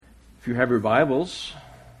If you have your Bibles,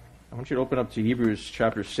 I want you to open up to Hebrews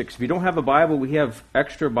chapter 6. If you don't have a Bible, we have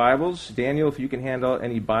extra Bibles. Daniel, if you can hand out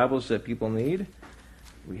any Bibles that people need,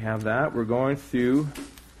 we have that. We go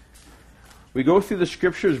through the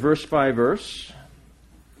Scriptures verse by verse,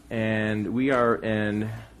 and we're going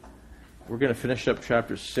to finish up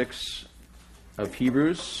chapter 6 of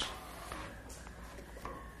Hebrews.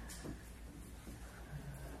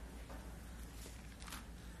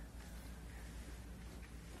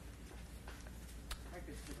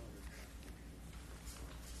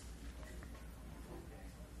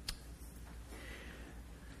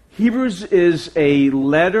 Hebrews is a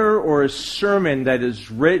letter or a sermon that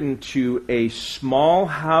is written to a small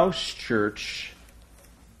house church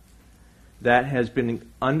that has been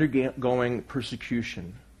undergoing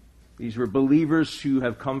persecution. These were believers who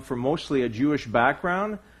have come from mostly a Jewish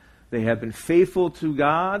background. They have been faithful to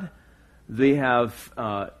God. They have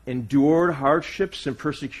endured hardships and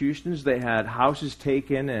persecutions. They had houses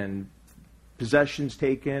taken and possessions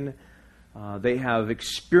taken. They have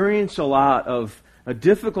experienced a lot of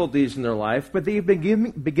difficulties in their life, but they've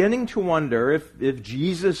been beginning to wonder if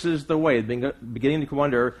Jesus is the way. Beginning to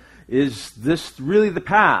wonder, is this really the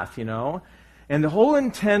path, And the whole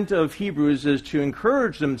intent of Hebrews is to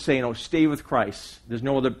encourage them to say, stay with Christ. There's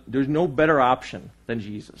no better option than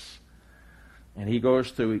Jesus. And he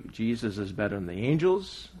goes through, Jesus is better than the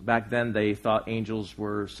angels. Back then they thought angels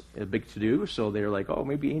were a big to-do, so they were like,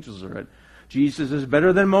 maybe angels are it. Jesus is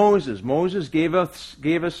better than Moses. Moses gave us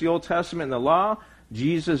the Old Testament and the law.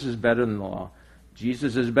 Jesus is better than the law.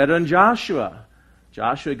 Jesus is better than Joshua.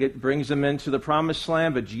 Joshua brings them into the promised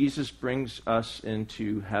land, but Jesus brings us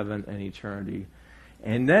into heaven and eternity.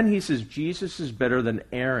 And then he says Jesus is better than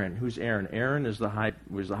Aaron. Who's Aaron? Aaron is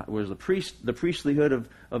was the priest, the priestlyhood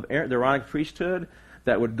of Aaron, the Aaronic priesthood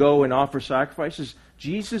that would go and offer sacrifices.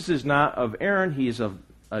 Jesus is not of Aaron. He's of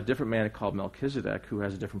a different man called Melchizedek, who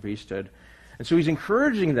has a different priesthood. And so he's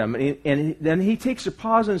encouraging them, and then he takes a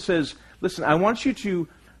pause and says, listen, I want you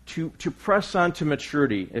to press on to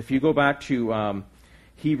maturity. If you go back to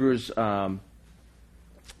Hebrews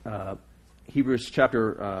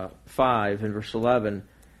chapter 5 and verse 11,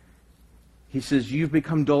 he says, you've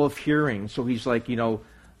become dull of hearing. So he's like, I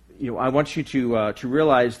want you to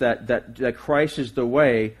realize that Christ is the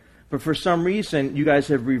way. But for some reason, you guys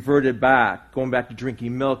have reverted back, going back to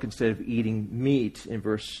drinking milk instead of eating meat in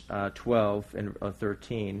verse 12 and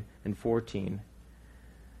 13 and 14.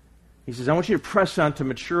 He says, I want you to press on to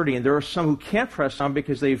maturity. And there are some who can't press on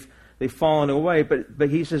because they've fallen away. But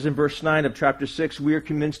he says in verse 9 of chapter 6, we are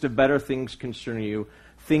convinced of better things concerning you,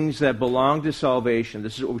 things that belong to salvation.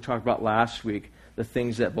 This is what we talked about last week, the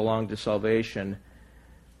things that belong to salvation.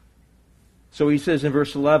 So he says in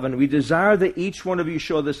verse 11, we desire that each one of you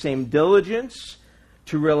show the same diligence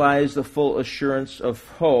to realize the full assurance of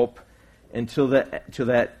hope until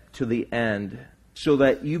to the end, so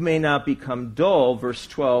that you may not become dull, verse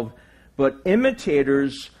 12, but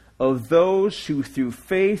imitators of those who through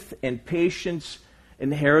faith and patience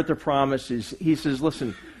inherit the promises. He says,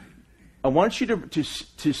 listen, I want you to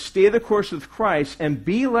stay the course with Christ and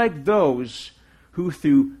be like those who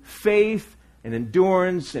through faith and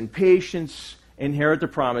endurance and patience inherit the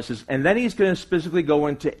promises. And then he's going to specifically go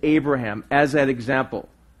into Abraham as that example.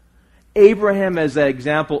 Abraham as that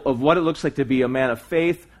example of what it looks like to be a man of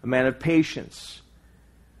faith, a man of patience.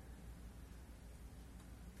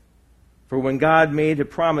 For when God made a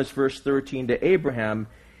promise, verse 13, to Abraham,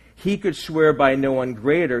 he could swear by no one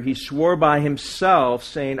greater. He swore by himself,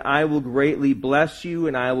 saying, I will greatly bless you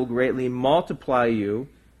and I will greatly multiply you.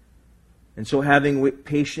 And so having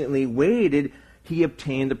patiently waited, he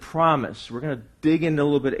obtained the promise. We're going to dig into a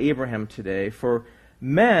little bit of Abraham today. For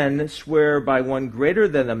men swear by one greater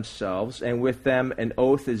than themselves, and with them an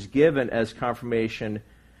oath is given as confirmation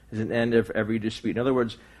as an end of every dispute. In other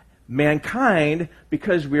words, mankind,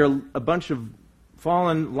 because we are a bunch of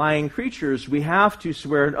fallen, lying creatures, we have to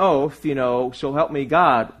swear an oath, so help me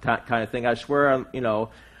God, kind of thing. I swear,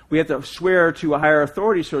 we have to swear to a higher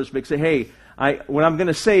authority, so to speak, say, hey, what I'm going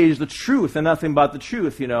to say is the truth and nothing but the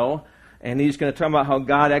truth, And he's going to talk about how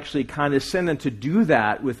God actually condescended to do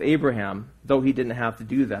that with Abraham, though he didn't have to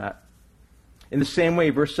do that. In the same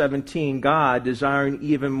way, verse 17, God, desiring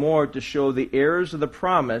even more to show the heirs of the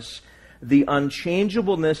promise the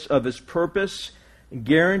unchangeableness of his purpose,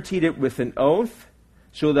 guaranteed it with an oath,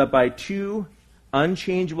 so that by two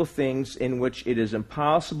unchangeable things in which it is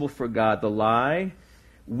impossible for God to lie,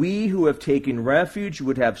 we who have taken refuge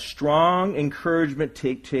would have strong encouragement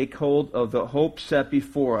to take hold of the hope set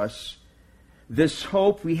before us. This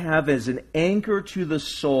hope we have as an anchor to the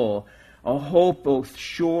soul, a hope both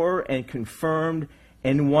sure and confirmed,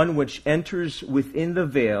 and one which enters within the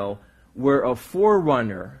veil, where a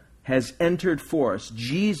forerunner has entered for us.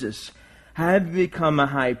 Jesus had become a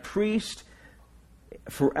high priest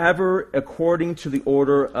forever according to the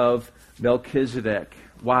order of Melchizedek.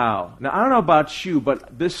 Wow. Now, I don't know about you,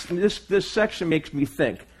 but this section makes me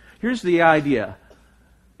think. Here's the idea.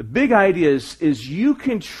 The big idea is you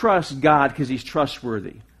can trust God because He's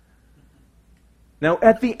trustworthy. Now,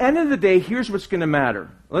 at the end of the day, here's what's going to matter.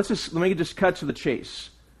 Let me just cut to the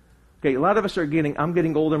chase. Okay, a lot of us I'm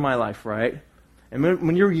getting older in my life, right? And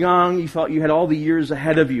when you're young, you thought you had all the years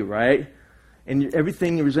ahead of you, right? And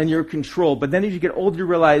everything was in your control. But then as you get older, you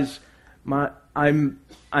realize I'm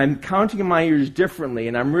counting my years differently,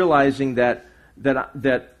 and I'm realizing that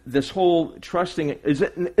this whole trusting is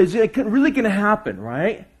it really going to happen,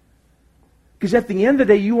 right? Because at the end of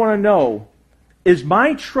the day, you want to know, is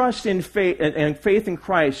my trust in faith and faith in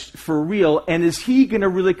Christ for real, and is He going to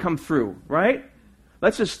really come through, right?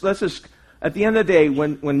 Let's just at the end of the day,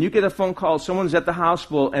 when you get a phone call, someone's at the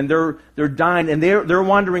hospital and they're dying and they're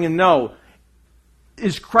wondering and know,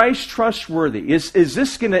 is Christ trustworthy? Is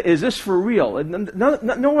this for real? And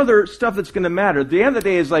no other stuff that's going to matter. At the end of the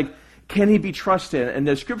day is like, can He be trusted? And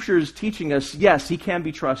the Scripture is teaching us, yes, He can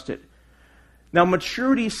be trusted. Now,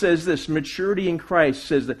 maturity says this. Maturity in Christ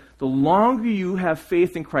says that the longer you have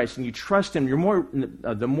faith in Christ and you trust Him,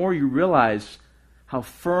 the more you realize how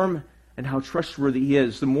firm and how trustworthy He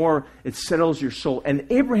is, the more it settles your soul. And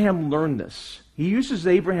Abraham learned this. He uses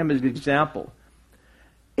Abraham as an example.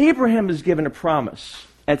 Abraham is given a promise.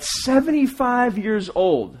 At 75 years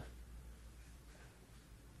old,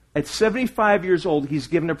 he's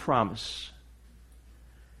given a promise.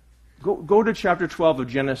 Go to chapter 12 of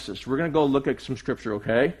Genesis. We're going to go look at some scripture,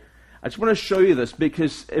 okay? I just want to show you this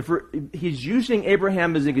because he's using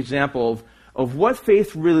Abraham as an example of what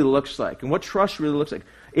faith really looks like and what trust really looks like.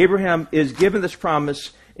 Abraham is given this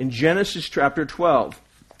promise in Genesis chapter 12.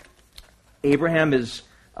 Abraham is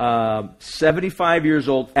 75 years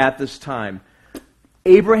old at this time.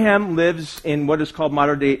 Abraham lives in what is called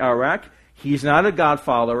modern-day Iraq. He's not a God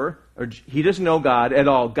follower, or he doesn't know God at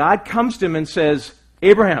all. God comes to him and says,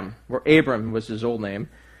 Abraham, or Abram was his old name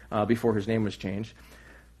before his name was changed.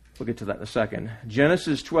 We'll get to that in a second.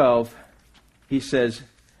 Genesis 12, he says,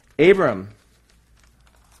 Abram.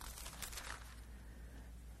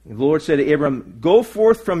 The Lord said to Abram, go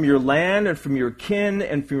forth from your land and from your kin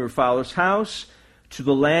and from your father's house to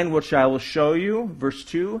the land which I will show you. Verse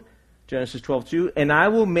 2, Genesis 12:2. And I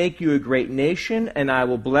will make you a great nation, and I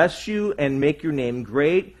will bless you and make your name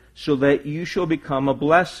great, so that you shall become a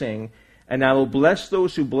blessing. And I will bless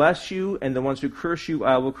those who bless you, and the ones who curse you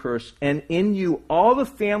I will curse. And in you all the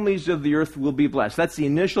families of the earth will be blessed. That's the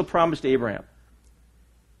initial promise to Abraham.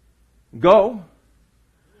 Go.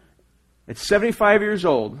 At 75 years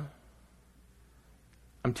old,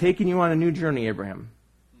 I'm taking you on a new journey, Abraham.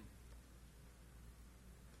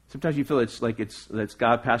 Sometimes you feel it's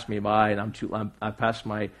God passed me by and I passed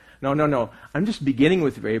my... No. I'm just beginning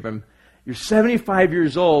with you, Abraham. You're 75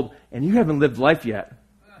 years old and you haven't lived life yet.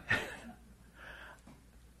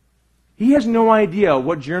 He has no idea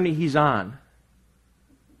what journey he's on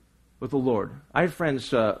with the Lord. I had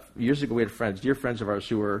friends, years ago we had friends, dear friends of ours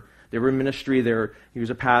who were in ministry. He was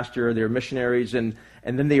a pastor, they were missionaries, and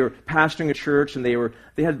then they were pastoring a church, and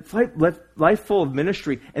they had life full of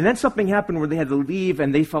ministry. And then something happened where they had to leave,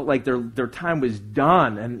 and they felt like their time was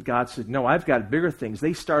done. And God said, no, I've got bigger things.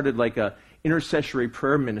 They started like a intercessory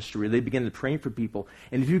prayer ministry. They began to pray for people.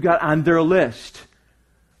 And if you got on their list,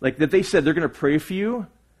 like that they said they're going to pray for you,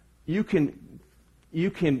 you can,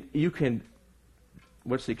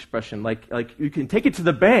 what's the expression? Like you can take it to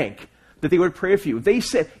the bank that they would pray for you. They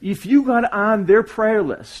said, if you got on their prayer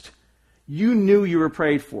list, you knew you were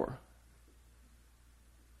prayed for.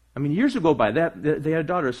 I mean, years ago by that, they had a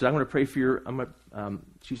daughter who said, I'm going to pray for your,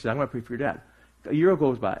 she said, I'm going to pray for your dad. A year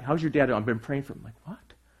goes by. How's your dad doing? I've been praying for him. I'm like,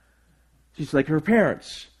 what? She's like, her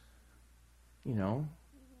parents,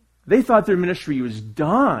 they thought their ministry was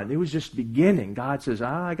done. It was just beginning. God says,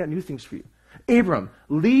 I got new things for you. Abram,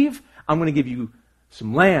 leave. I'm going to give you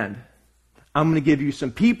some land. I'm going to give you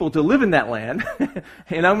some people to live in that land.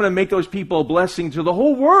 And I'm going to make those people a blessing to the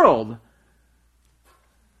whole world.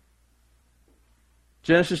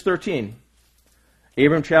 Genesis 13.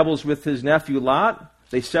 Abram travels with his nephew Lot.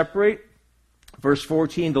 They separate. Verse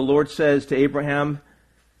 14, the Lord says to Abraham,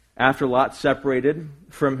 after Lot separated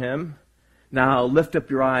from him, now lift up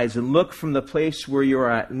your eyes and look from the place where you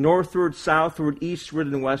are at, northward, southward, eastward,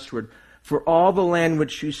 and westward. For all the land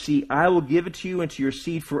which you see, I will give it to you and to your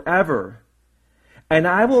seed forever. And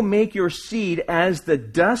I will make your seed as the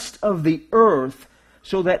dust of the earth,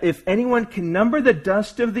 so that if anyone can number the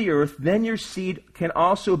dust of the earth, then your seed can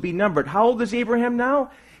also be numbered. How old is Abraham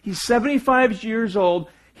now? He's 75 years old.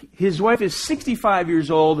 His wife is 65 years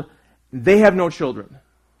old. They have no children.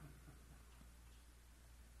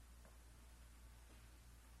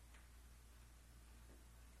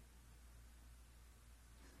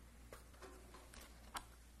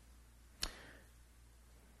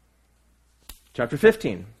 Chapter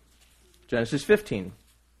 15. Genesis 15.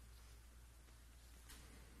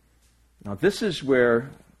 Now this is where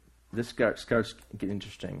this starts getting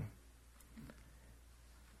interesting.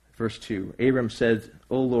 Verse 2. Abram said,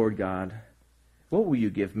 O Lord God, what will you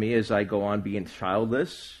give me as I go on being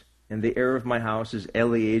childless? And the heir of my house is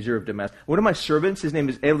Eliezer of Damascus. One of my servants, his name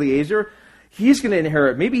is Eliezer. He's going to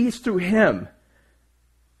inherit. Maybe he's through him.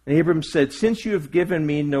 And Abram said, since you have given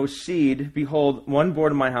me no seed, behold, one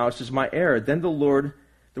born in my house is my heir. Then the word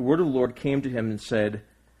of the Lord came to him and said,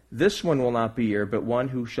 this one will not be heir, but one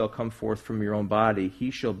who shall come forth from your own body,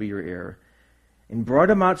 he shall be your heir. And brought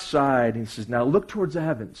him outside, and he says, now look towards the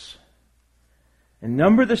heavens, and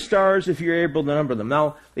number the stars if you're able to number them.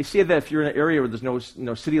 Now, they say that if you're in an area where there's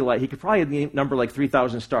no city light, he could probably number like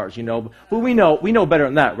 3,000 stars, But we know better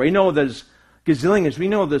than that, right? We know there's gazillions. We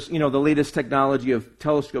know this, the latest technology of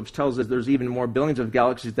telescopes tells us there's even more billions of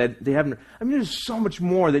galaxies that they haven't. There's so much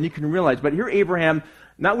more than you can realize. But here Abraham,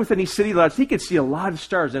 not with any city lights, he could see a lot of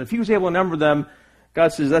stars. And if he was able to number them, God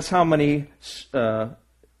says that's how many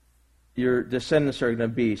your descendants are going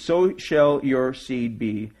to be. So shall your seed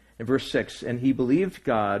be. In verse 6, and he believed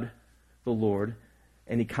God, the Lord,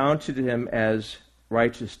 and he counted him as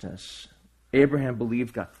righteousness. Abraham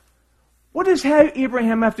believed God. What does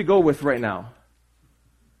Abraham have to go with right now?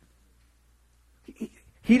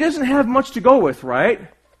 He doesn't have much to go with, right?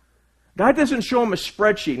 God doesn't show him a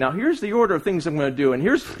spreadsheet. Now, here's the order of things I'm going to do, and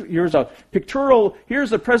here's a pictorial,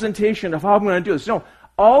 here's a presentation of how I'm going to do this. No,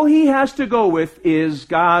 all he has to go with is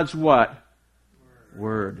God's what?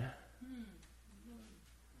 Word.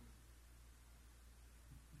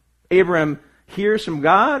 Abraham hears from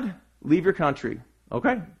God, leave your country.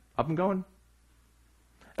 Okay, up and going.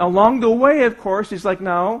 Along the way, of course, he's like,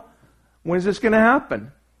 now, when is this going to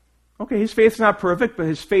happen? Okay, his faith's not perfect, but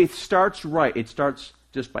his faith starts right. It starts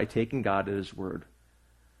just by taking God at his word.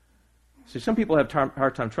 See, some people have a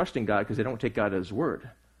hard time trusting God because they don't take God at his word.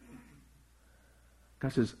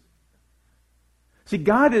 God says, see,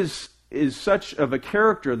 God is such of a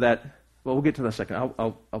character that, well, we'll get to that in a second.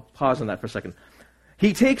 I'll pause on that for a second.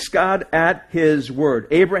 He takes God at his word.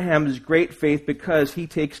 Abraham is great faith because he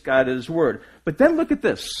takes God at his word. But then look at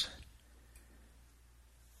this.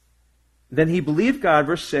 Then he believed God,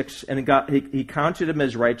 verse 6, and he counted him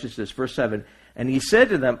as righteousness, verse 7. And he said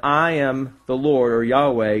to them, I am the Lord, or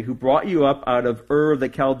Yahweh, who brought you up out of Ur of the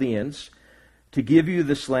Chaldeans to give you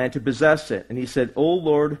this land to possess it. And he said, O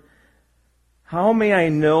Lord, how may I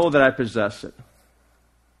know that I possess it?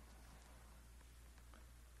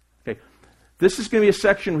 This is going to be a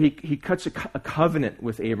section where he cuts a covenant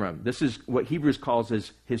with Abraham. This is what Hebrews calls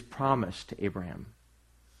his promise to Abraham.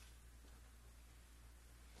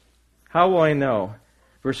 How will I know?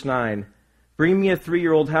 Verse 9, bring me a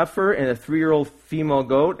 3-year-old heifer and a 3-year-old female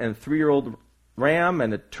goat and a 3-year-old ram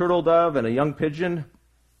and a turtle dove and a young pigeon.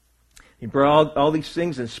 He brought all these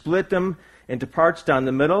things and split them into parts down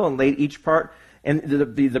the middle and laid each part. And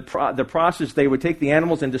the process, they would take the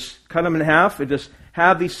animals and just cut them in half and just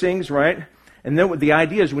have these things, right? And then the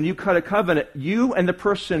idea is when you cut a covenant, you and the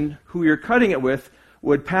person who you're cutting it with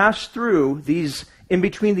would pass through these, in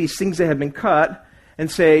between these things that have been cut,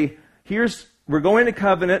 and say, we're going to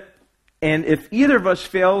covenant, and if either of us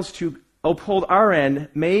fails to uphold our end,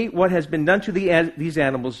 may what has been done to these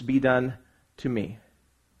animals be done to me.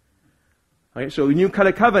 Okay, so when you cut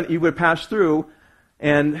a covenant, you would pass through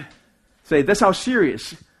and say, that's how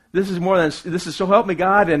serious. This is so help me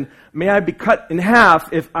God, and may I be cut in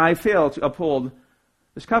half if I fail to uphold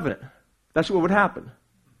this covenant. That's what would happen.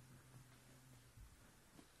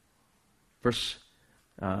 Verse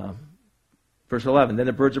 11, then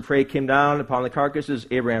the birds of prey came down upon the carcasses.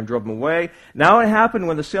 Abraham drove them away. Now it happened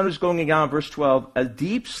when the sun was going down, verse 12, a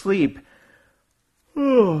deep sleep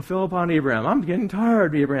fell upon Abraham. I'm getting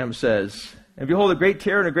tired, Abraham says. And behold, a great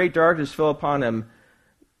terror and a great darkness fell upon him.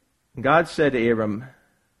 And God said to Abram,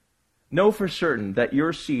 know for certain that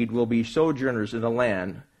your seed will be sojourners in a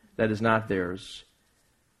land that is not theirs.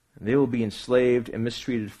 And they will be enslaved and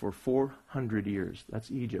mistreated for 400 years.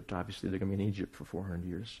 That's Egypt, obviously. They're going to be in Egypt for 400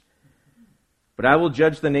 years. But I will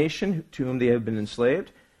judge the nation to whom they have been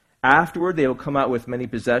enslaved. Afterward, they will come out with many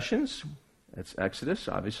possessions. That's Exodus,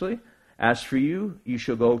 obviously. As for you, you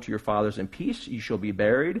shall go to your fathers in peace. You shall be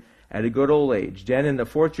buried at a good old age. Then in the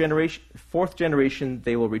fourth generation,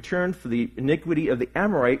 they will return, for the iniquity of the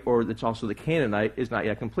Amorite, or it's also the Canaanite, is not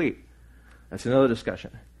yet complete. That's another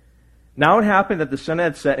discussion. Now it happened that the sun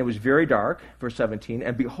had set, and it was very dark, verse 17,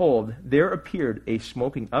 and behold, there appeared a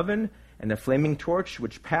smoking oven and a flaming torch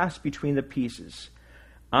which passed between the pieces.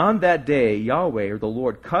 On that day, Yahweh, or the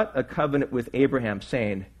Lord, cut a covenant with Abraham,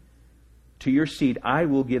 saying, to your seed I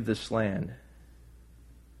will give this land.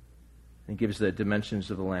 And gives the dimensions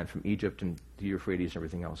of the land from Egypt and the Euphrates and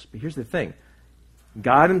everything else. But here's the thing.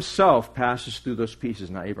 God himself passes through those pieces,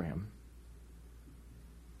 not Abraham.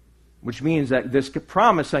 Which means that this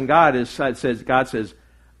promise on God says,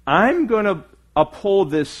 I'm going to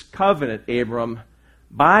uphold this covenant, Abram,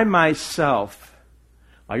 by myself.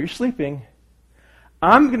 While you're sleeping,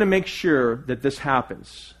 I'm going to make sure that this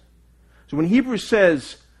happens. So when Hebrews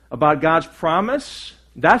says about God's promise,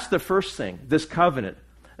 that's the first thing, this covenant.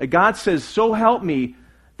 God says, so help me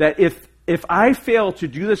that if I fail to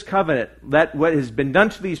do this covenant, let what has been done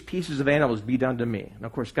to these pieces of animals be done to me. And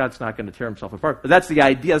of course, God's not going to tear himself apart, but that's the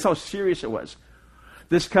idea. That's how serious it was.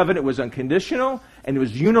 This covenant was unconditional and it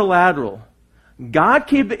was unilateral. God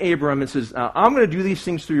came to Abram and says, I'm going to do these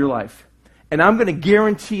things through your life, and I'm going to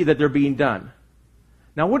guarantee that they're being done.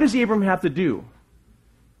 Now, what does Abram have to do?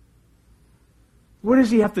 What does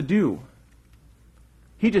he have to do?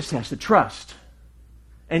 He just has to trust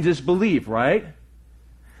and just believe, right?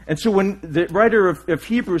 And so when the writer of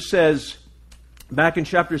Hebrews says, back in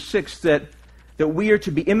chapter 6, that we are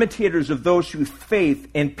to be imitators of those who with faith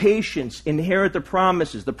and patience inherit the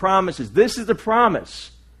promises. This is the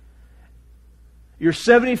promise. You're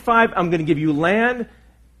 75, I'm going to give you land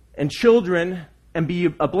and children and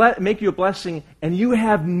make you a blessing, and you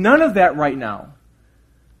have none of that right now.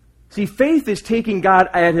 See, faith is taking God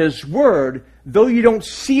at his word. Though you don't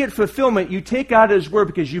see it fulfillment, you take God at his word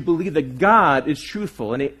because you believe that God is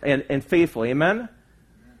truthful and faithful. Amen?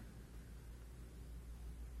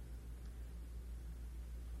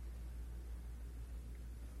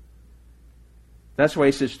 That's why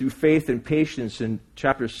he says through faith and patience in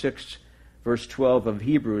chapter 6, verse 12 of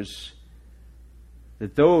Hebrews,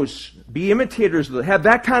 that those be imitators, have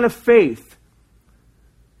that kind of faith.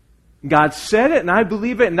 God said it, and I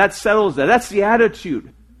believe it, and that settles that. That's the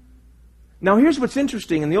attitude. Now, here's what's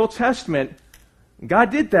interesting. In the Old Testament, God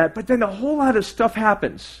did that, but then a whole lot of stuff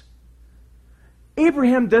happens.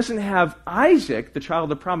 Abraham doesn't have Isaac, the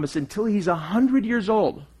child of promise, until he's 100 years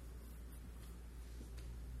old.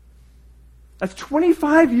 That's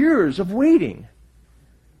 25 years of waiting.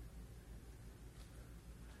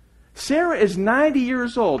 Sarah is 90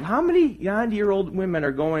 years old. How many 90-year-old women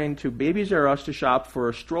are going to Babies R Us to shop for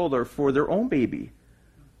a stroller for their own baby?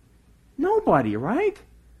 Nobody, right?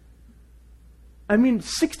 I mean,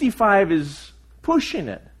 65 is pushing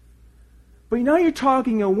it. But now you're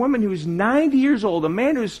talking a woman who's 90 years old, a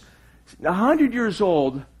man who's 100 years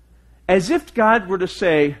old, as if God were to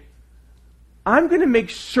say, I'm going to make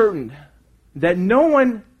certain that no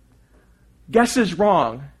one guesses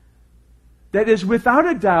wrong, that is without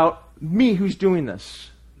a doubt me who's doing this.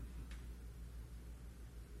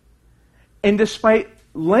 And despite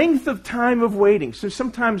length of time of waiting, so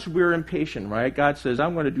sometimes we're impatient, right? God says,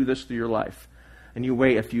 I'm going to do this through your life. And you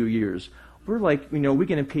wait a few years. We're like, we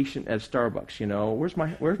get impatient at Starbucks,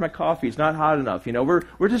 Where's my coffee? It's not hot enough,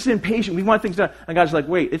 We're just impatient. We want things done. And God's like,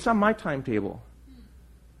 wait, it's on my timetable.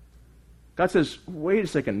 God says, wait a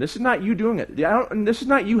second. This is not you doing it. And this is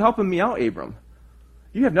not you helping me out, Abram.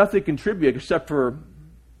 You have nothing to contribute except for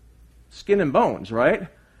skin and bones, right?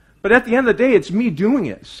 But at the end of the day, it's me doing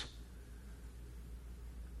this.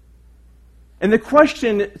 And the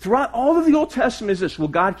question throughout all of the Old Testament is this: will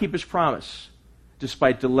God keep his promise?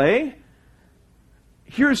 Despite delay?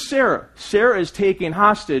 Here's Sarah. Sarah is taken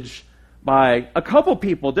hostage by a couple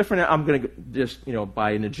people, different. I'm going to just,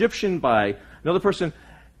 by an Egyptian, by another person.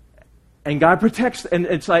 And God protects, and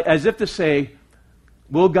it's like as if to say,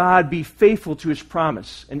 will God be faithful to his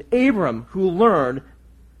promise? And Abram, who learned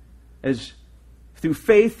as through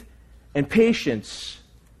faith and patience,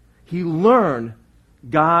 he learned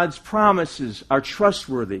God's promises are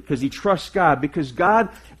trustworthy because he trusts God, because God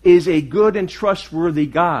is a good and trustworthy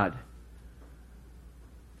God.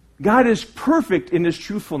 God is perfect in his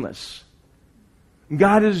truthfulness.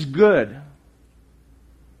 God is good.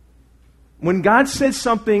 When God says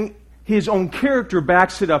something, his own character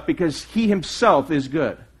backs it up because he himself is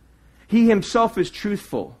good. He himself is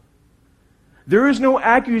truthful. There is no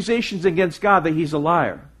accusations against God that he's a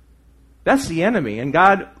liar. That's the enemy. And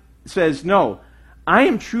God says, no, I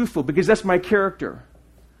am truthful because that's my character.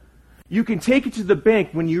 You can take it to the bank.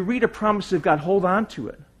 When you read a promise of God, hold on to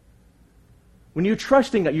it. When you're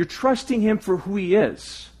trusting God, you're trusting him for who he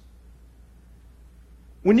is.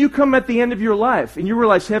 When you come at the end of your life and you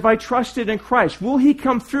realize, have I trusted in Christ? Will he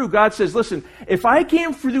come through? God says, listen, if I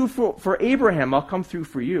came through for Abraham, I'll come through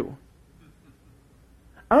for you.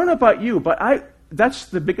 I don't know about you, but that's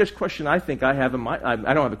the biggest question I think I have in my... I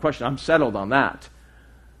don't have a question. I'm settled on that.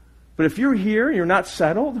 But if you're here and you're not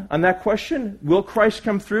settled on that question, will Christ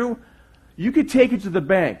come through? You could take it to the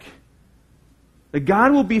bank. That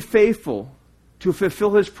God will be faithful to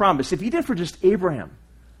fulfill His promise. If He did for just Abraham,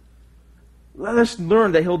 let us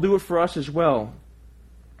learn that He'll do it for us as well.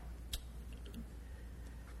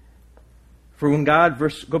 For when God,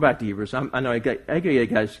 go back to Hebrews. I know I got you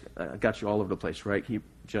guys, got you all over the place, right?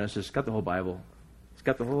 Genesis, got the whole Bible. He's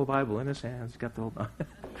got the whole Bible in his hands. He's got the whole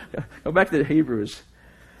Go back to Hebrews.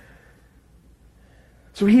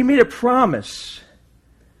 So He made a promise.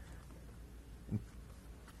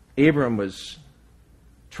 Abram was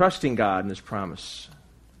trusting God in His promise.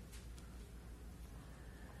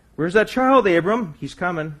 Where's that child, Abram? He's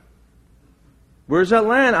coming. Where's that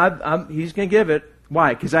land? He's going to give it.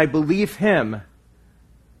 Why? Because I believe Him.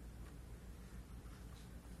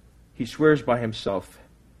 He swears by Himself.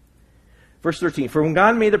 Verse 13, for when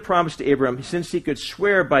God made the promise to Abram, since He could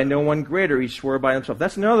swear by no one greater, He swore by Himself.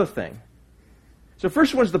 That's another thing. So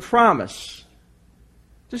first one's the promise.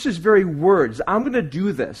 This is very words. I'm going to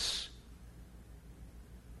do this.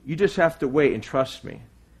 You just have to wait and trust me.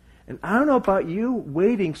 And I don't know about you,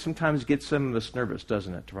 waiting sometimes gets some of us nervous,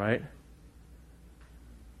 doesn't it, right?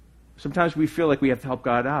 Sometimes we feel like we have to help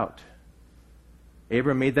God out.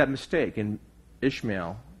 Abram made that mistake, and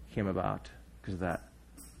Ishmael came about because of that.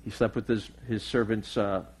 He slept with his servant's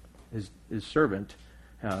his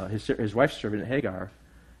wife's servant Hagar,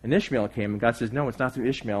 and Ishmael came, and God says, "No, it's not through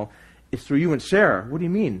Ishmael; it's through you and Sarah." What do you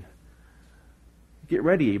mean? Get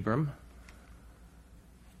ready, Abram.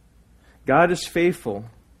 God is faithful.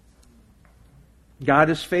 God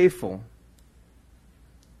is faithful.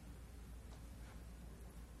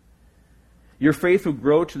 Your faith will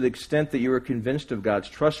grow to the extent that you are convinced of God's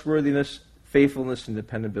trustworthiness, faithfulness, and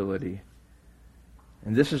dependability.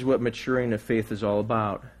 And this is what maturing of faith is all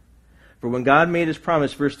about. For when God made His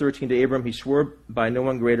promise, verse 13, to Abram, He swore by no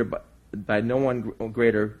one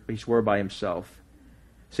greater, He swore by Himself,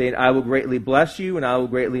 saying, I will greatly bless you, and I will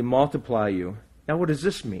greatly multiply you. Now what does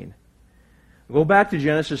this mean? Go back to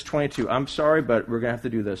Genesis 22. I'm sorry, but we're going to have to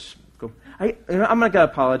do this. I'm not going to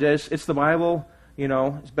apologize. It's the Bible.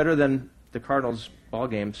 It's better than the Cardinals ball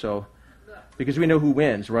game, because we know who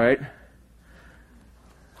wins, right?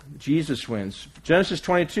 Jesus wins. Genesis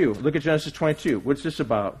 22. Look at Genesis 22. What's this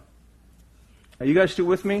about? Are you guys still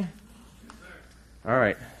with me? Yes, all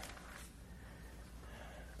right.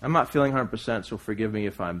 I'm not feeling 100%, so forgive me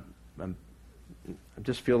if I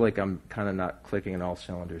just feel like I'm kind of not clicking in all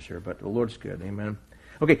cylinders here, but the Lord's good. Amen.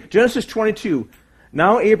 Okay, Genesis 22.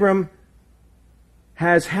 Now Abram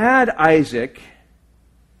has had Isaac.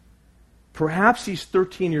 Perhaps he's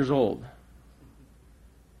 13 years old.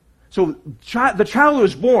 So the child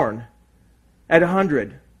was born at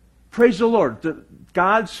 100. Praise the Lord.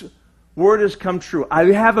 God's word has come true. I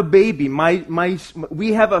have a baby.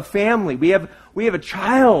 We have a family. We have a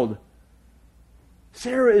child.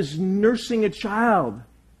 Sarah is nursing a child.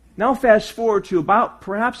 Now fast forward to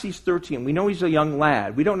perhaps he's 13. We know he's a young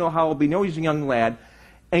lad. We don't know how old, but we know he's a young lad.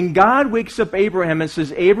 And God wakes up Abraham and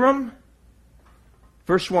says, Abram,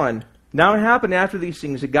 verse 1, now it happened after these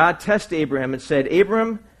things that God tested Abraham and said,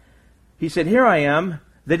 Abram, He said, here I am.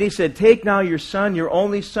 Then He said, take now your son, your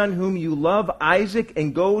only son whom you love, Isaac,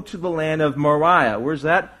 and go to the land of Moriah. Where's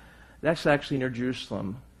that? That's actually near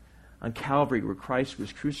Jerusalem. On Calvary, where Christ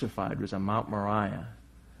was crucified, was on Mount Moriah.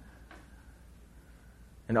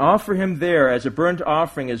 And offer him there as a burnt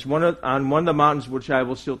offering on one of the mountains which I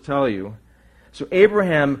will still tell you. So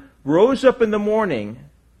Abraham rose up in the morning.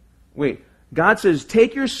 God says,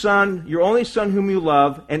 take your son, your only son whom you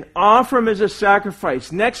love, and offer him as a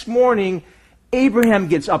sacrifice. Next morning, Abraham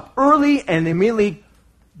gets up early and immediately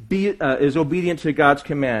is obedient to God's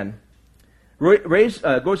command.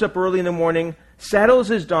 Goes up early in the morning, saddles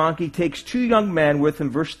his donkey, takes 2 young men with him,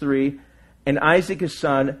 verse 3, and Isaac his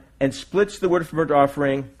son, and splits the wood for burnt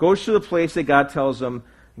offering, goes to the place that God tells him.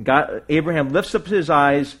 Abraham lifts up his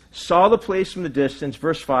eyes, saw the place from the distance,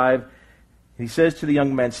 verse 5, he says to the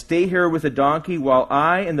young men, stay here with the donkey while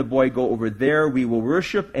I and the boy go over there. We will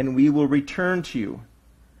worship and we will return to you.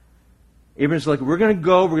 Abraham's like, we're going to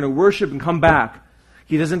go, we're going to worship and come back.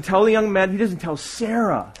 He doesn't tell the young men, he doesn't tell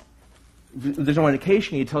Sarah. There's no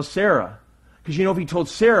indication he tells Sarah. Because if he told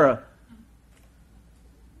Sarah,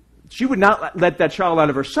 she would not let that child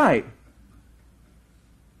out of her sight.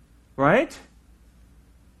 Right?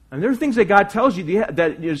 And there are things that God tells you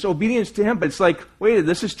that is obedience to Him, but it's like, wait,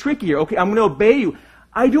 this is trickier. Okay, I'm going to obey you.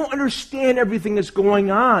 I don't understand everything that's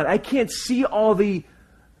going on. I can't see all the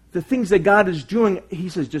things that God is doing. He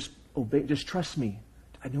says, just obey, just trust me.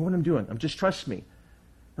 I know what I'm doing. Just trust me.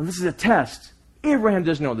 And this is a test. Abraham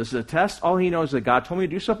doesn't know this is a test. All he knows is that God told me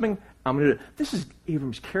to do something, I'm going to do it. This is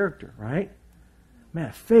Abraham's character, right? Man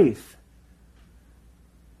of faith.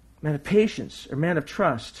 Man of patience, or man of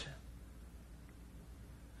trust.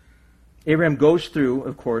 Abraham goes through,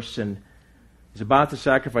 of course, and is about to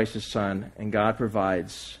sacrifice his son, and God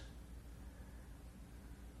provides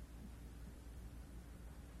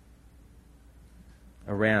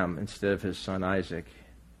a ram instead of his son Isaac.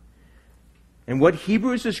 And what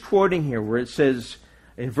Hebrews is quoting here, where it says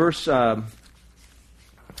in verse, I'll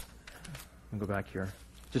go back here.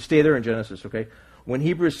 Just stay there in Genesis, okay? When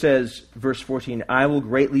Hebrews says, verse 14, I will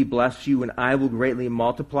greatly bless you and I will greatly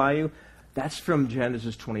multiply you, that's from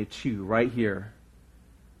Genesis 22, right here.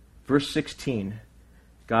 Verse 16,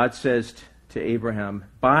 God says to Abraham,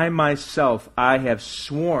 by myself I have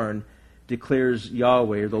sworn, declares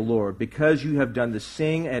Yahweh, the Lord, because you have done this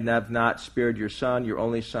thing and have not spared your son, your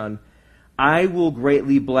only son, I will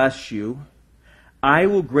greatly bless you. I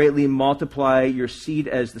will greatly multiply your seed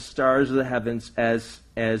as the stars of the heavens, as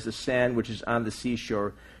the sand which is on the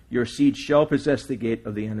seashore. Your seed shall possess the gate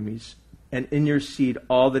of the enemies. And in your seed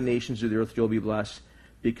all the nations of the earth will be blessed,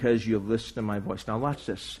 because you have listened to my voice. Now watch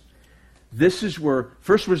this. This is where,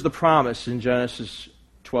 first was the promise in Genesis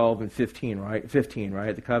 12 and 15, right? 15,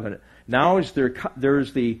 right? The covenant. Now is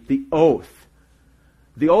there's the oath.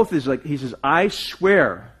 The oath is like, he says, I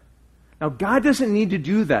swear. Now God doesn't need to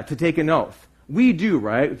do that to take an oath. We do,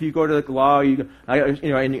 right? If you go to the law, you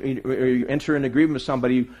enter an agreement with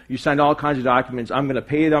somebody, you sign all kinds of documents. I'm going to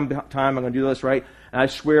pay them time. I'm going to do this, right? And I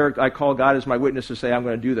swear, I call God as my witness to say I'm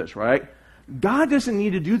going to do this, right? God doesn't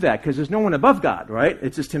need to do that because there's no one above God, right?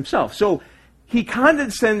 It's just himself. So he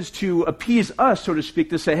condescends to appease us, so to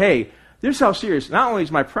speak, to say, hey, this is how serious. Not only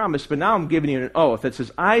is my promise, but now I'm giving you an oath that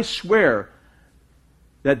says, I swear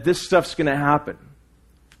that this stuff's going to happen.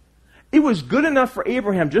 It was good enough for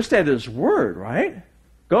Abraham just at his word, right?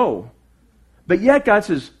 Go. But yet God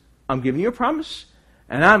says, I'm giving you a promise,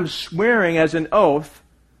 and I'm swearing as an oath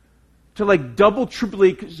to like double,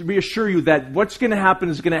 triply reassure you that what's going to happen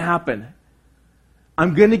is going to happen.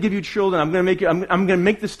 I'm going to give you children. I'm going to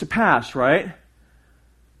make this to pass, right?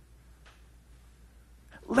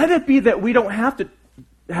 Let it be that we don't have to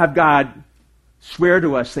have God swear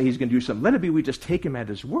to us that he's going to do something. Let it be we just take him at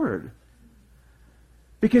his word.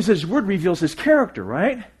 Because his word reveals his character,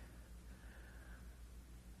 right?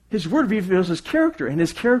 His word reveals his character, and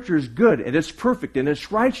his character is good, and it's perfect, and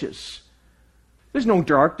it's righteous. There's no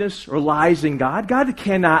darkness or lies in God. God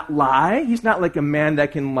cannot lie. He's not like a man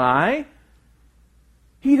that can lie.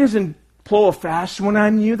 He doesn't blow a fast one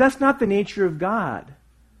on you. That's not the nature of God.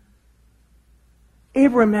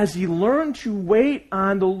 Abraham, as he learned to wait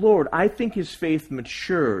on the Lord, I think his faith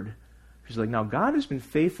matured. He's like, now God has been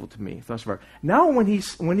faithful to me thus far. Now when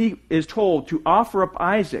he is told to offer up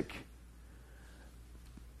Isaac,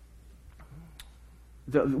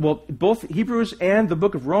 both Hebrews and the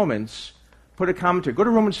book of Romans put a commentary. Go to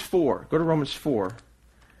Romans 4. Go to Romans 4.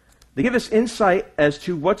 They give us insight as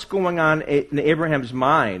to what's going on in Abraham's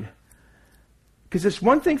mind. Because it's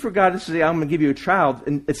one thing for God to say, I'm going to give you a child,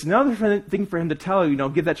 and it's another thing for him to tell you,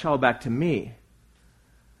 give that child back to me.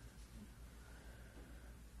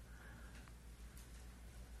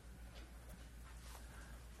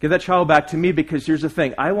 Give that child back to me, because here's the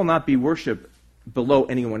thing. I will not be worshipped below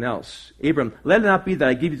anyone else. Abram, let it not be that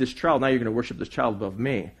I give you this child, now you're going to worship this child above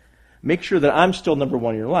me. Make sure that I'm still number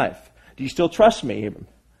one in your life. Do you still trust me, Abram?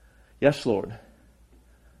 Yes, Lord.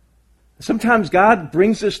 Sometimes God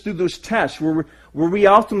brings us through those tests where we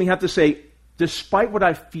ultimately have to say, despite what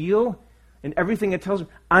I feel and everything it tells me,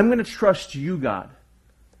 I'm going to trust you, God.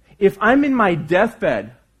 If I'm in my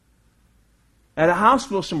deathbed, at a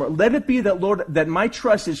hospital somewhere, let it be that, Lord, that my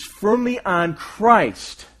trust is firmly on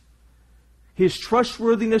Christ. His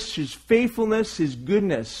trustworthiness, his faithfulness, his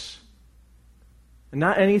goodness, and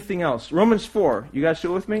not anything else. Romans 4. You guys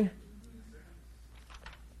still with me?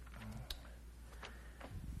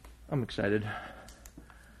 I'm excited.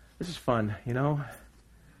 This is fun,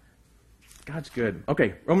 God's good.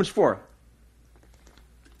 Okay, Romans 4.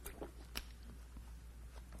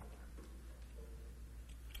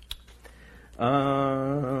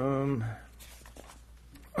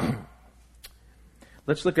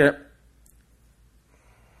 Let's look at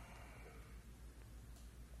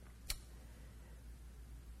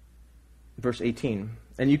verse 18.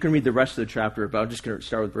 And you can read the rest of the chapter, but I'm just going to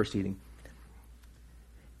start with verse 18.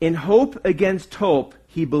 In hope against hope,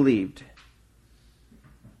 he believed.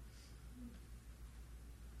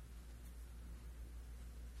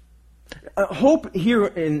 Hope here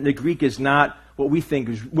in the Greek is not what we think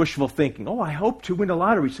is wishful thinking. Oh, I hope to win the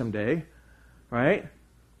lottery someday, right?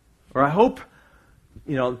 Or I hope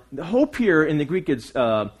The hope here in the Greek is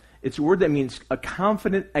it's a word that means a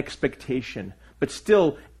confident expectation. But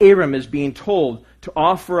still, Abram is being told to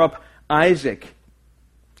offer up Isaac.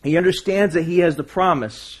 He understands that he has the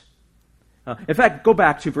promise. In fact, go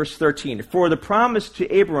back to verse 13. For the promise to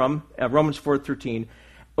Abram, Romans 4:13,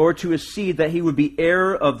 or to his seed that he would be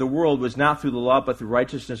heir of the world was not through the law, but through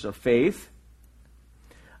righteousness of faith.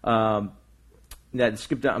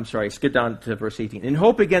 Skip down to verse 18. In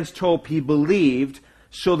hope against hope, he believed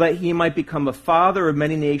so that he might become a father of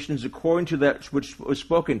many nations according to that which was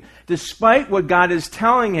spoken. Despite what God is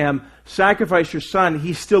telling him, sacrifice your son,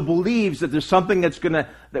 he still believes that there's something that's going to...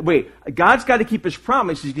 God's got to keep his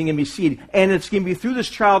promise. He's going to give me seed, and it's going to be through this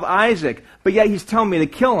child Isaac, but yet he's telling me to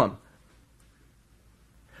kill him.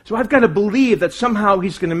 So I've got to believe that somehow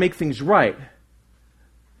he's going to make things right.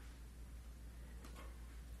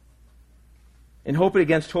 In hope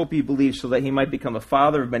against hope he believed, so that he might become a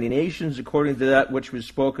father of many nations, according to that which was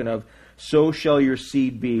spoken of, so shall your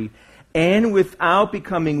seed be. And without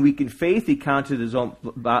becoming weak in faith, he contemplated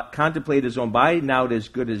his own body, now it is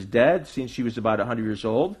good as dead, since she was about 100 years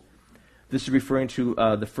old. This is referring to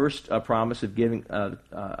the first promise of giving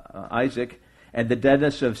Isaac, and the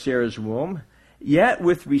deadness of Sarah's womb. Yet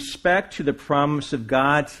with respect to the promise of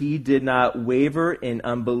God, he did not waver in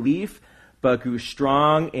unbelief, but grew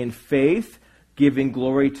strong in faith, giving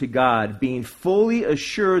glory to God, being fully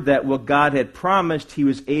assured that what God had promised, he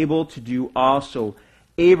was able to do also.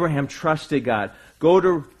 Abraham trusted God. Go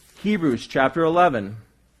to Hebrews chapter 11.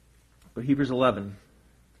 Go to Hebrews 11.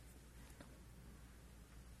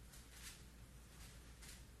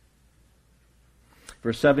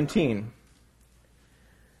 Verse 17.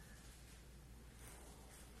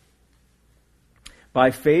 By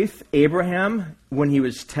faith, Abraham, when he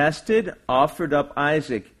was tested, offered up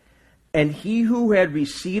Isaac. And he who had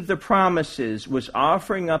received the promises was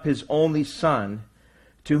offering up his only son,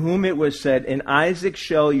 to whom it was said, in Isaac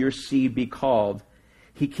shall your seed be called.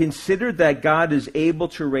 He considered that God is able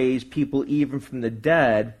to raise people even from the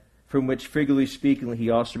dead, from which, figuratively speaking, he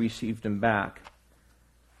also received them back.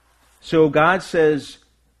 So God says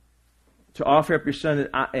to offer up your son,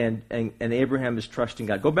 and Abraham is trusting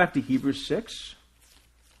God. Go back to Hebrews 6.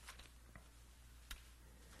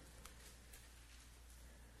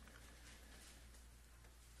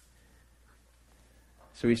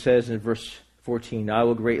 So he says in verse 14, I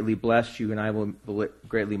will greatly bless you, and I will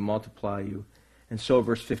greatly multiply you. And so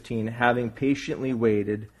verse 15, having patiently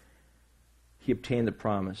waited, he obtained the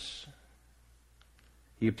promise.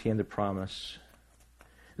 He obtained the promise.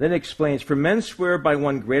 Then it explains, for men swear by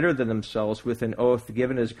one greater than themselves with an oath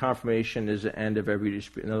given as confirmation is the end of every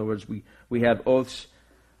dispute. In other words, we have oaths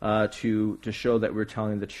to show that we're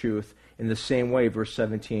telling the truth. In the same way, verse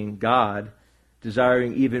 17, God,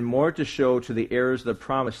 desiring even more to show to the heirs of the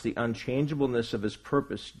promise the unchangeableness of his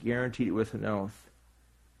purpose, guaranteed it with an oath.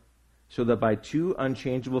 So that by two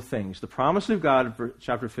unchangeable things, the promise of God,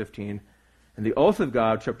 chapter 15, and the oath of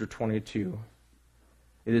God, chapter 22,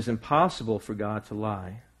 it is impossible for God to lie.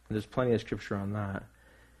 And there's plenty of scripture on that.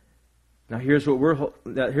 Now here's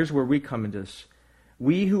where we come into this.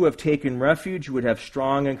 We who have taken refuge would have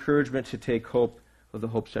strong encouragement to take hope of the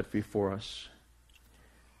hope set before us.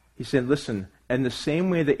 He said, listen, in the same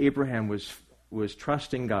way that Abraham was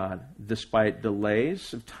trusting God, despite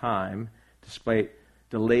delays of time, despite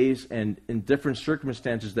delays and in different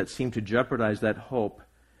circumstances that seemed to jeopardize that hope,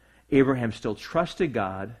 Abraham still trusted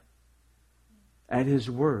God at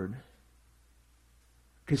his word,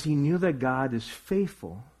 because he knew that God is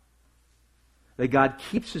faithful, that God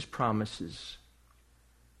keeps his promises.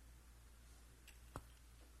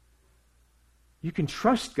 You can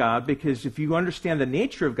trust God because if you understand the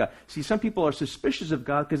nature of God. See, some people are suspicious of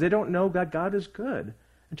God because they don't know that God is good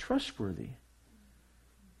and trustworthy.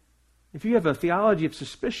 If you have a theology of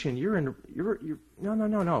suspicion,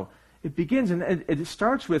 no. It begins and it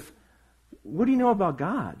starts with, what do you know about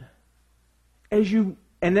God? As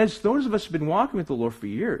those of us who have been walking with the Lord for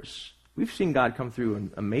years, we've seen God come through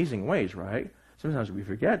in amazing ways, right? Sometimes we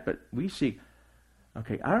forget, but we see.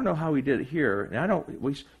 Okay, I don't know how he did it here.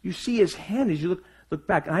 And you see his hand as you look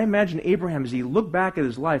back. And I imagine Abraham, as he looked back at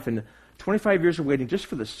his life and 25 years of waiting just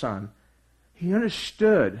for the son, he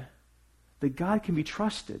understood that God can be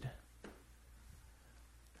trusted.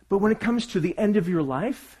 But when it comes to the end of your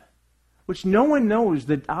life, which no one knows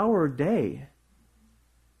the hour or day,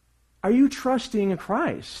 are you trusting in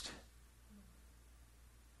Christ?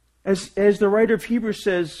 As the writer of Hebrews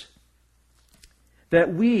says,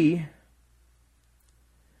 that we...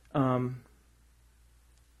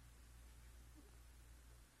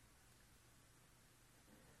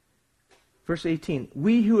 verse 18,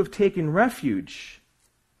 we who have taken refuge,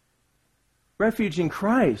 refuge in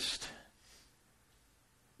Christ.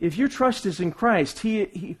 If your trust is in Christ,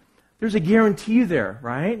 there's a guarantee there,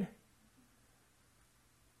 right?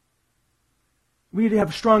 We need to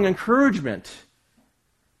have strong encouragement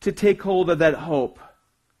to take hold of that hope.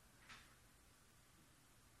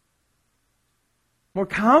 More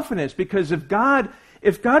confidence, because if God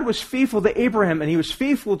was faithful to Abraham and he was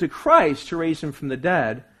faithful to Christ to raise him from the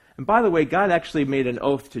dead, and by the way, God actually made an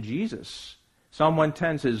oath to Jesus. Psalm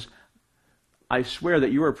 110 says, I swear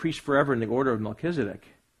that you are a priest forever in the order of Melchizedek.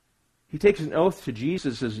 He takes an oath to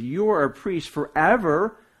Jesus, says, you are a priest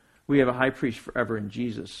forever. We have a high priest forever in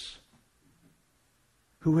Jesus,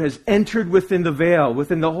 who has entered within the veil,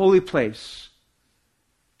 within the holy place.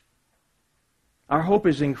 Our hope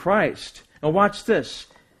is in Christ. Now watch this.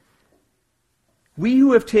 We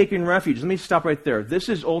who have taken refuge, let me stop right there. This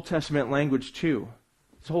is Old Testament language too.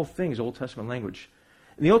 This whole thing is Old Testament language.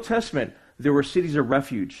 In the Old Testament, there were cities of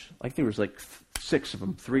refuge. I think there was like 6 of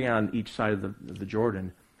them, 3 on each side of the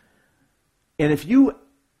Jordan. And if you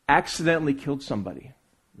accidentally killed somebody,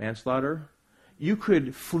 manslaughter, you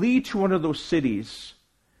could flee to one of those cities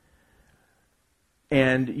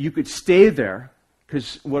and you could stay there.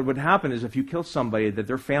 Because what would happen is if you kill somebody, that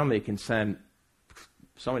their family can send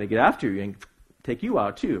somebody to get after you and take you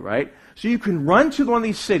out too, right? So you can run to one of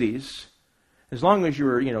these cities, as long as you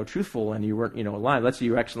were, truthful and you weren't, lying. Let's say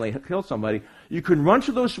you accidentally killed somebody. You can run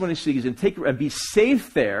to those one of these cities and be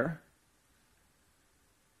safe there.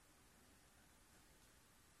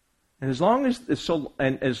 And as long as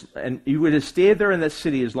and you would have stayed there in that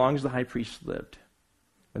city as long as the high priest lived.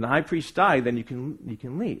 When the high priest died, then you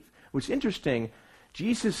can leave. What's interesting,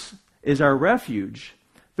 Jesus is our refuge,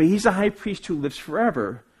 but he's a high priest who lives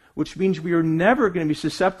forever, which means we are never going to be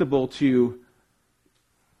susceptible to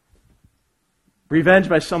revenge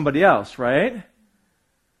by somebody else, right?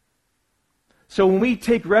 So when we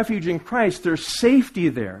take refuge in Christ, there's safety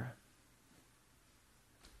there.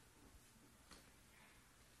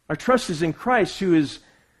 Our trust is in Christ, who is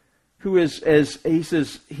as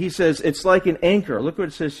he says, it's like an anchor. Look what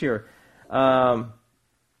it says here.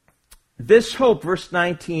 This hope, verse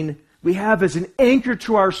 19, we have as an anchor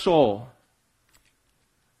to our soul.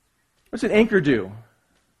 What's an anchor do?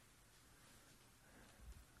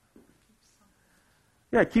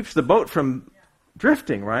 Yeah, it keeps the boat from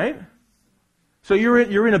drifting, right? So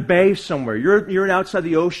you're in a bay somewhere. You're outside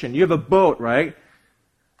the ocean. You have a boat, right?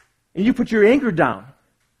 And you put your anchor down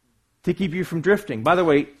to keep you from drifting. By the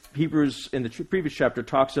way, Hebrews in the previous chapter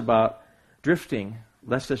talks about drifting,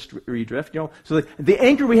 lest us redrift. So the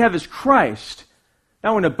anchor we have is Christ.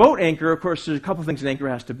 Now, in a boat anchor, of course, there's a couple things an anchor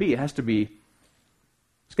has to be.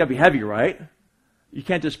 It's got to be heavy, right? You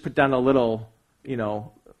can't just put down a little,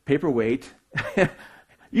 paperweight.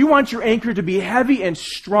 You want your anchor to be heavy and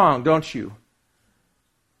strong, don't you?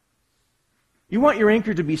 You want your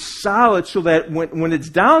anchor to be solid so that when it's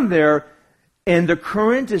down there and the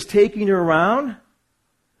current is taking you around,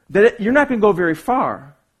 that you're not going to go very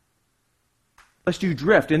far, lest you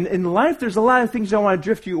drift. And in life, there's a lot of things that want to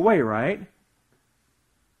drift you away, right?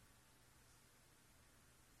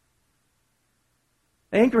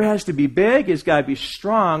 Anchor has to be big, it's got to be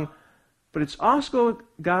strong, but it's also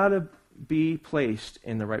got to be placed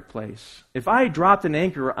in the right place. If I dropped an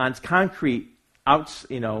anchor on concrete, and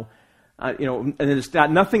it's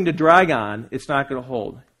got nothing to drag on, it's not going to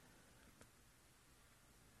hold.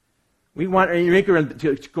 We want your anchor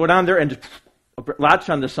to go down there and latch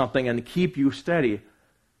onto something and keep you steady.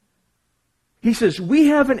 He says, we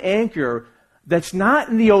have an anchor that's not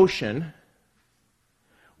in the ocean.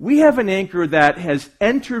 We have an anchor that has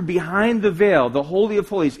entered behind the veil, the Holy of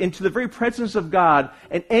Holies, into the very presence of God,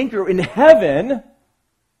 an anchor in heaven.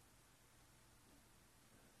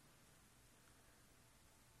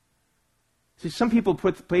 See, some people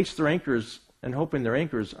place their anchors and hope in their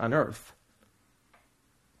anchors on earth.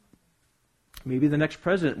 Maybe the next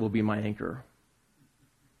president will be my anchor.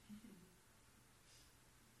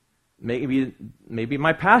 Maybe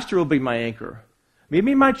my pastor will be my anchor.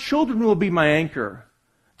 Maybe my children will be my anchor.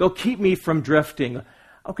 They'll keep me from drifting.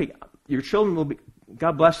 Okay, your children will be,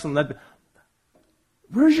 God bless them.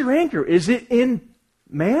 Where's your anchor? Is it in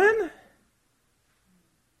man?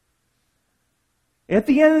 At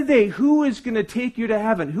the end of the day, who is going to take you to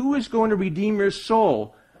heaven? Who is going to redeem your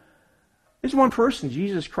soul? There's one person,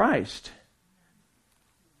 Jesus Christ.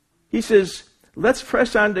 He says, let's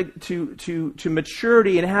press on to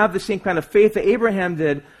maturity and have the same kind of faith that Abraham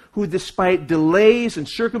did, who despite delays and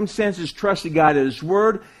circumstances trusted God at His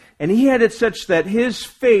Word. And he had it such that his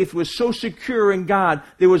faith was so secure in God,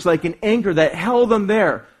 there was like an anchor that held him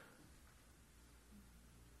there.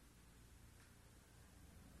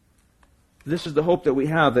 This is the hope that we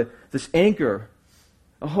have, this anchor,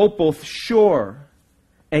 a hope both sure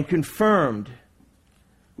and confirmed,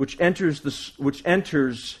 which enters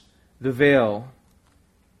the veil.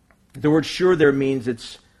 The word sure there means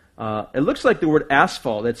it looks like the word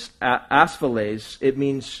asphalt. It's asphales. It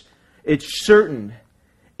means it's certain.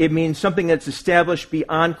 It means something that's established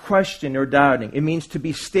beyond question or doubting. It means to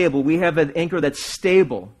be stable. We have an anchor that's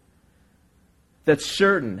stable, that's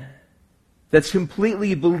certain, that's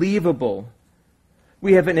completely believable.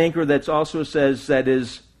 We have an anchor that also says that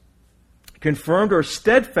is confirmed or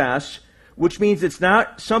steadfast, which means it's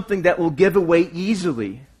not something that will give away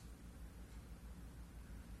easily.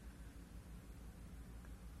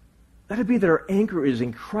 Let it be that our anchor is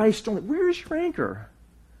in Christ only. Where is your anchor?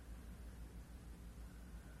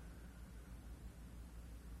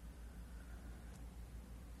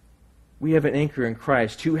 We have an anchor in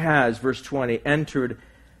Christ, who has, verse 20, entered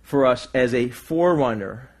for us as a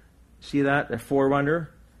forerunner. See that? A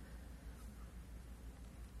forerunner?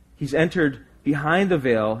 He's entered behind the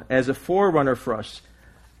veil as a forerunner for us.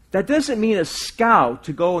 That doesn't mean a scout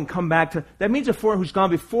to go and come back to... That means a forerunner who's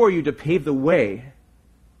gone before you to pave the way.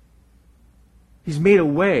 He's made a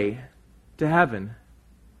way to heaven.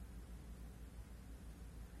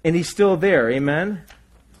 And He's still there. Amen?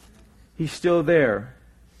 He's still there.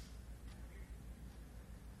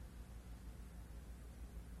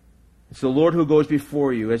 It's the Lord who goes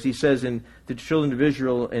before you. As He says in the children of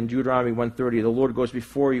Israel in Deuteronomy 1:30, the Lord goes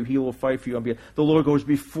before you. He will fight for you. The Lord goes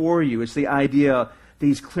before you. It's the idea that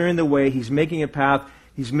He's clearing the way. He's making a path.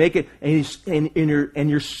 He's making, and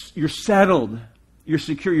you're settled. You're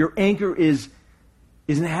secure. Your anchor is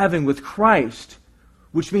in heaven with Christ,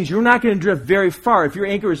 which means you're not going to drift very far. If your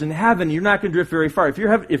anchor is in heaven, you're not going to drift very far. If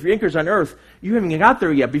your anchor is on earth, you haven't got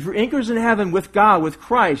there yet. But if your anchor is in heaven with God, with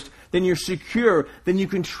Christ, then you're secure. Then you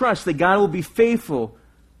can trust that God will be faithful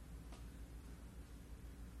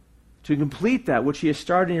to complete that which He has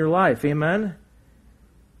started in your life. Amen?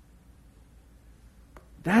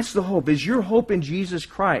 That's the hope. Is your hope in Jesus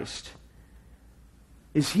Christ?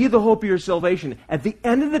 Is He the hope of your salvation? At the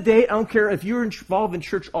end of the day, I don't care if you're involved in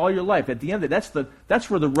church all your life. At the end of it, that's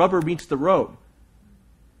where the rubber meets the road.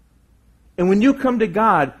 And when you come to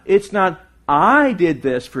God, it's not, I did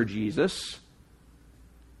this for Jesus.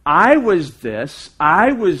 I was this.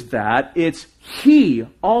 I was that. It's He,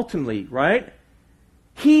 ultimately, right?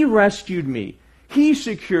 He rescued me. He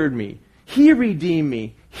secured me. He redeemed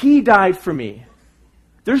me. He died for me.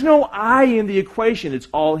 There's no I in the equation. It's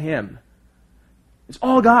all Him. It's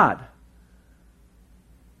all God.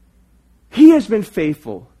 He has been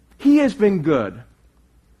faithful. He has been good.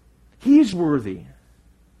 He's worthy.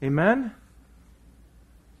 Amen?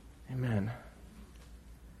 Amen.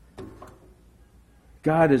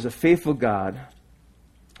 God is a faithful God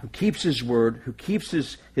who keeps His word, who keeps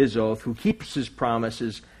His oath, who keeps His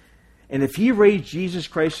promises. And if He raised Jesus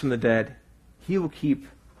Christ from the dead, He will keep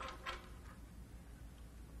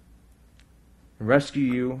and rescue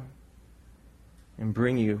you and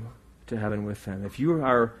bring you to heaven with Him. If you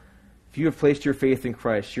have placed your faith in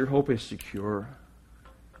Christ, your hope is secure.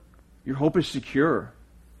 Your hope is secure.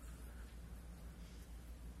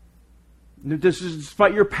 This is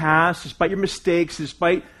despite your past, despite your mistakes,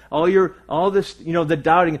 despite all this, the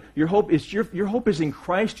doubting. Your hope is in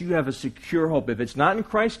Christ. You have a secure hope. If it's not in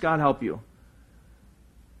Christ, God help you.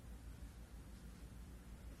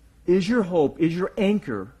 Is your hope, is your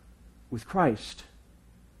anchor with Christ?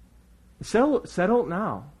 Settle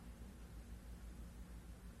now.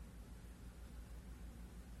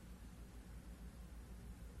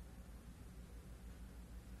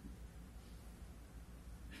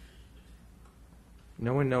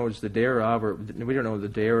 No one knows the day or hour. We don't know the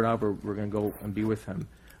day or hour we're going to go and be with Him.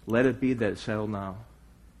 Let it be that it's settled now.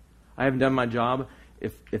 I haven't done my job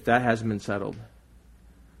if that hasn't been settled.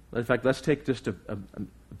 In fact, let's take just a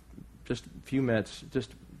few minutes,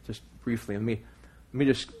 just briefly. Let me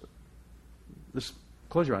just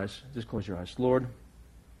close your eyes. Just close your eyes. Lord,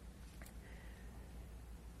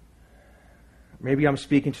 maybe I'm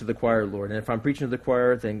speaking to the choir, Lord, and if I'm preaching to the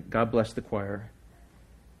choir, then God bless the choir.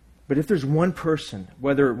 But if there's one person,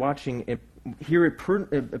 whether watching here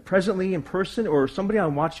presently in person or somebody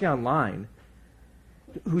watching online,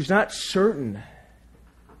 who's not certain,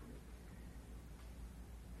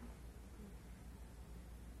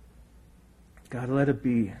 God, let it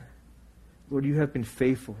be. Lord, you have been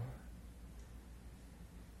faithful.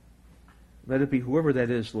 Let it be whoever that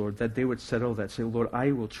is, Lord, that they would settle that. Say, Lord,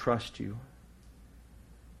 I will trust you.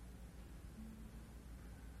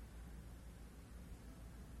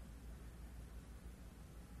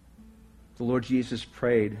 The Lord Jesus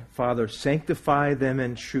prayed, Father, sanctify them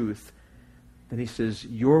in truth. then he says,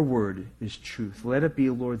 your word is truth. Let it be,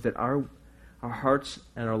 Lord, that our hearts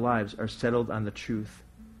and our lives are settled on the truth.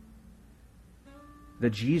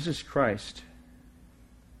 That Jesus Christ,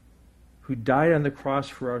 who died on the cross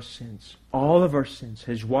for our sins, all of our sins,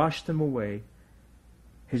 has washed them away,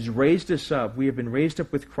 has raised us up. We have been raised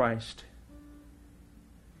up with Christ.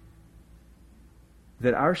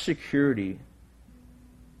 That our security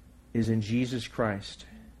is in Jesus Christ.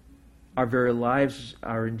 Our very lives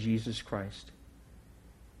are in Jesus Christ.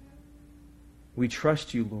 We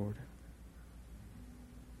trust you, Lord.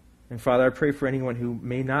 And Father, I pray for anyone who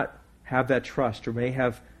may not have that trust or may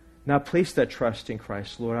have not placed that trust in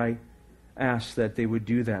Christ. Lord, I ask that they would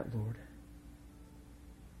do that, Lord.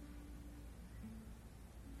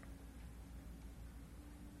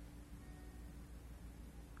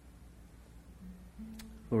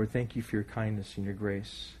 Lord, thank you for your kindness and your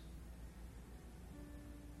grace.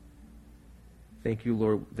 Thank you,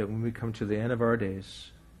 Lord, that when we come to the end of our days,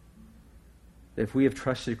 that if we have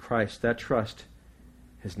trusted Christ, that trust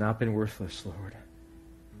has not been worthless, Lord.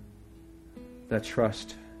 That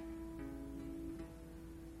trust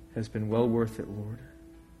has been well worth it, Lord.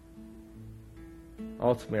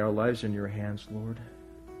 Ultimately, our lives are in your hands, Lord.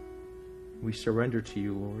 We surrender to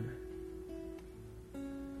you, Lord.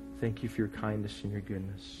 Thank you for your kindness and your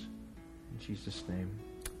goodness. In Jesus' name,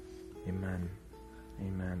 amen.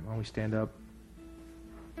 Amen. Why don't we stand up?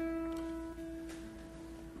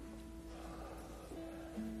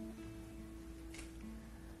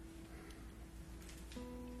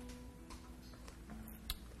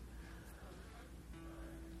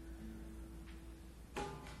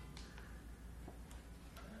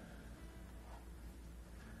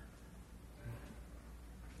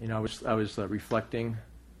 You know, I was reflecting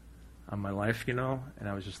on my life, you know, and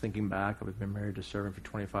I was just thinking back. I've been married to Sarah for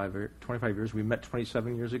 25 years. We met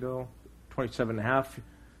 27 years ago, 27 and a half.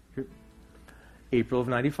 April of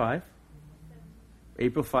 95.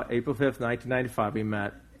 April 5th, 1995, we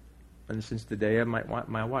met. And since the day I met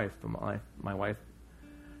my wife,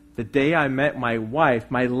 the day I met my wife,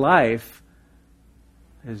 my life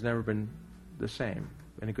has never been the same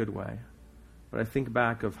in a good way. But I think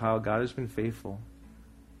back of how God has been faithful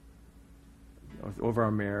over our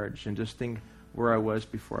marriage, and just think where I was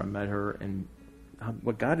before I met her and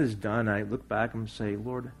what God has done. I look back and say,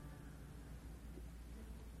 Lord,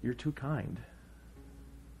 you're too kind.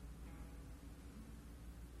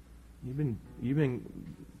 You've been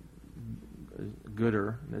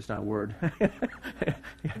gooder. That's not a word.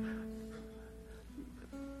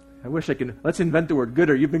 I wish I could. Let's invent the word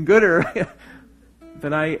gooder. You've been gooder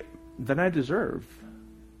than I deserve.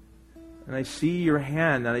 And I see your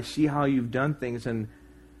hand, and I see how you've done things, and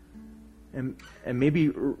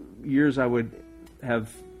maybe years I would have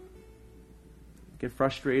get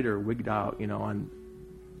frustrated or wigged out, you know, on,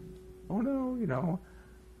 oh no, you know.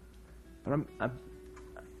 But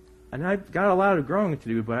and I've got a lot of growing to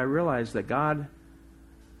do, but I realize that God,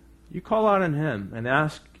 you call out on Him and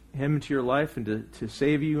ask Him into your life and to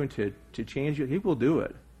save you and to change you, He will do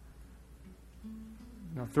it.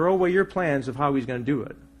 Now throw away your plans of how He's going to do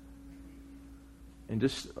it. And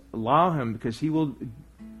just allow Him, because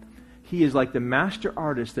He is like the master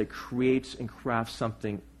artist that creates and crafts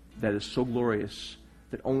something that is so glorious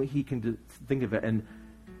that only He can think of it. And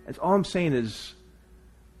all I'm saying is,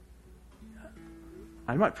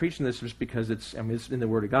 I'm not preaching this just because it's in the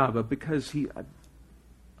Word of God, but because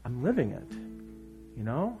I'm living it, you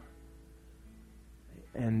know?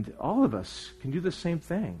 And all of us can do the same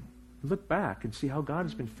thing. Look back and see how God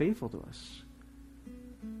has been faithful to us.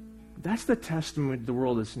 That's the testimony the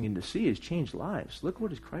world is needing to see, is changed lives. Look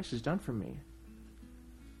what Christ has done for me.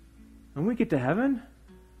 When we get to heaven,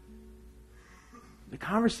 the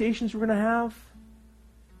conversations we're going to have,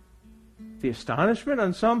 the astonishment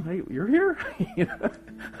on some, hey, you're here?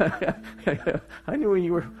 I knew when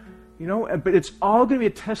you were, you know, but it's all going to be a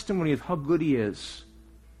testimony of how good He is.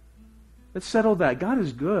 Let's settle that. God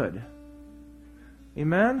is good.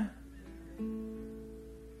 Amen?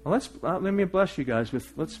 Well, let me bless you guys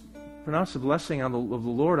with, let's pronounce the blessing of the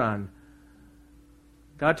Lord on.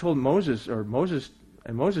 God told Moses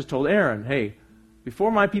told Aaron, hey,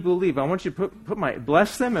 before my people leave, I want you to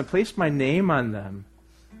bless them and place my name on them.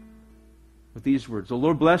 With these words, the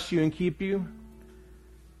Lord bless you and keep you.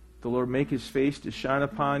 The Lord make His face to shine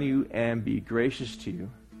upon you and be gracious to you.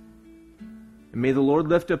 And may the Lord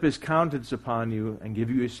lift up His countenance upon you and give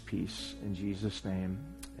you His peace. In Jesus' name,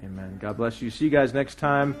 amen. God bless you. See you guys next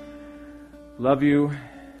time. Love you.